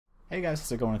Hey guys,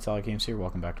 how's it going? It's Games here.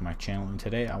 Welcome back to my channel, and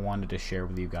today I wanted to share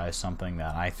with you guys something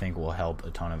that I think will help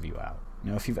a ton of you out. You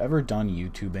know, if you've ever done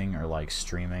YouTubing or like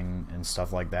streaming and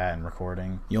stuff like that and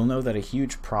recording, you'll know that a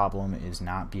huge problem is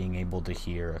not being able to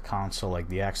hear a console like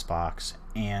the Xbox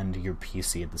and your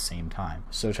PC at the same time.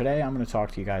 So today I'm going to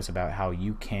talk to you guys about how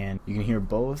you can hear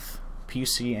both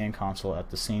PC and console at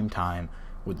the same time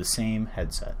with the same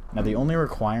headset. Now the only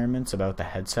requirements about the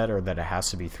headset are that it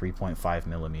has to be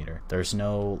 3.5mm. There's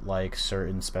no like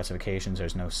certain specifications,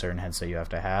 there's no certain headset you have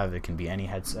to have. It can be any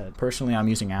headset. Personally I'm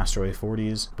using Astro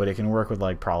A40s, but it can work with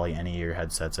like probably any of your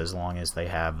headsets as long as they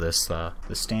have this the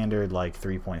standard like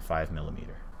 3.5mm.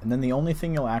 And then the only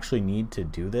thing you'll actually need to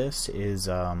do this is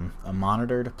a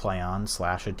monitor to play on / a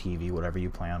TV, whatever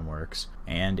you play on works,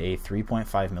 and a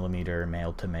 3.5mm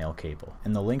male-to-male cable.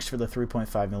 And the links for the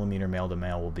 3.5mm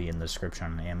male-to-male will be in the description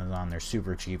on Amazon. They're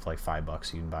super cheap, like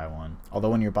 $5 you can buy one. Although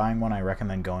when you're buying one, I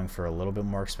recommend going for a little bit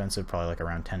more expensive, probably like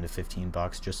around 10 to 15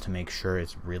 bucks, just to make sure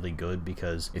it's really good,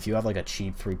 because if you have like a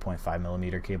cheap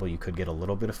 3.5mm cable, you could get a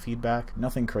little bit of feedback.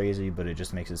 Nothing crazy, but it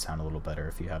just makes it sound a little better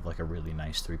if you have like a really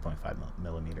nice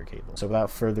 3.5mm cable. So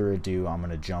without further ado, I'm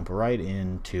going to jump right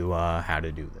into how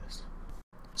to do this.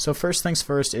 So first things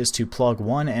first is to plug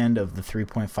one end of the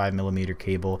 3.5mm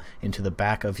cable into the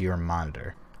back of your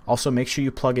monitor. Also make sure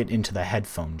you plug it into the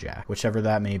headphone jack, whichever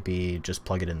that may be, just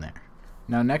plug it in there.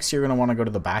 Now next you're going to want to go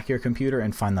to the back of your computer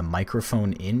and find the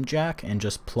microphone in jack and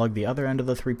just plug the other end of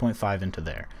the 3.5 into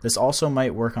there. This also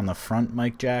might work on the front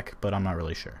mic jack, but I'm not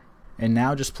really sure. And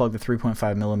now just plug the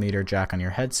 3.5mm jack on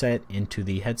your headset into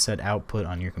the headset output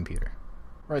on your computer.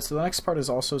 Right, so the next part is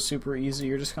also super easy.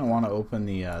 You're just going to want to open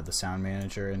the sound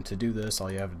manager, and to do this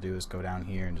all you have to do is go down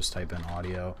here and just type in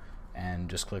audio and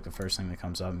just click the first thing that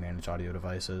comes up, manage audio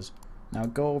devices. Now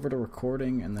go over to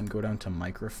recording and then go down to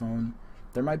microphone.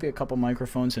 There might be a couple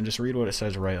microphones, and just read what it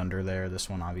says right under there. This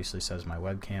one obviously says my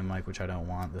webcam mic, which I don't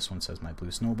want. This one says my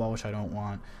Blue Snowball, which I don't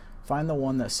want. Find the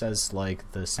one that says like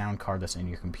the sound card that's in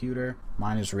your computer.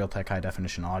 Mine is Realtek High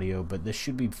Definition Audio, but this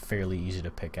should be fairly easy to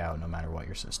pick out no matter what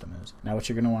your system is. Now what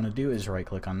you're going to want to do is right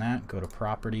click on that, go to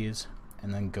Properties,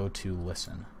 and then go to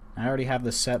Listen. Now, I already have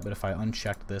this set, but if I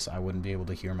unchecked this I wouldn't be able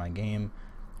to hear my game.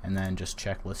 And then just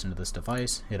check Listen to this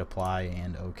device, hit Apply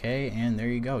and OK, and there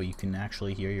you go. You can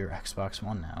actually hear your Xbox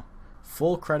One now.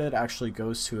 Full credit actually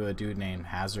goes to a dude named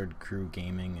Hazard Crew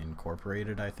Gaming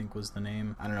Incorporated, I think was the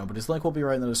name. I don't know, but his link will be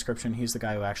right in the description. He's the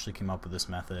guy who actually came up with this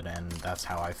method, and that's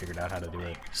how I figured out how to do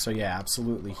it. So yeah,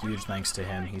 absolutely huge thanks to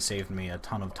him. He saved me a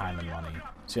ton of time and money.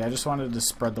 So yeah, I just wanted to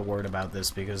spread the word about this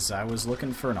because I was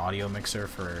looking for an audio mixer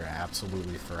for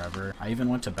absolutely forever. I even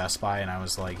went to Best Buy and I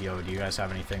was like, yo, do you guys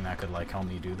have anything that could like help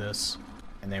me do this?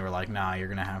 And they were like, nah, you're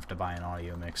gonna have to buy an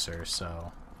audio mixer.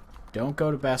 So don't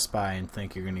go to Best Buy and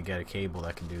think you're going to get a cable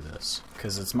that can do this,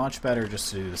 because it's much better just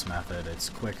to do this method. It's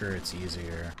quicker, it's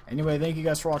easier. Anyway, thank you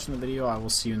guys for watching the video. I will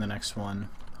see you in the next one.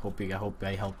 I hope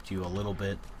I helped you a little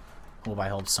bit. Hope I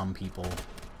helped some people.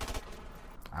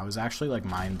 I was actually like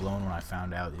mind blown when I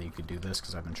found out that you could do this,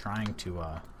 because I've been trying to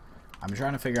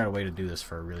figure out a way to do this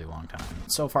for a really long time.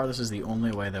 So far, this is the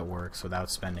only way that works without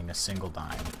spending a single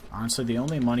dime. Honestly, the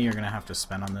only money you're going to have to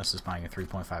spend on this is buying a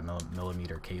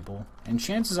 3.5mm cable. And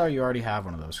chances are you already have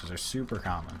one of those because they're super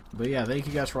common. But yeah, thank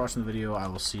you guys for watching the video. I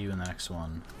will see you in the next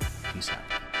one. Peace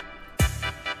out.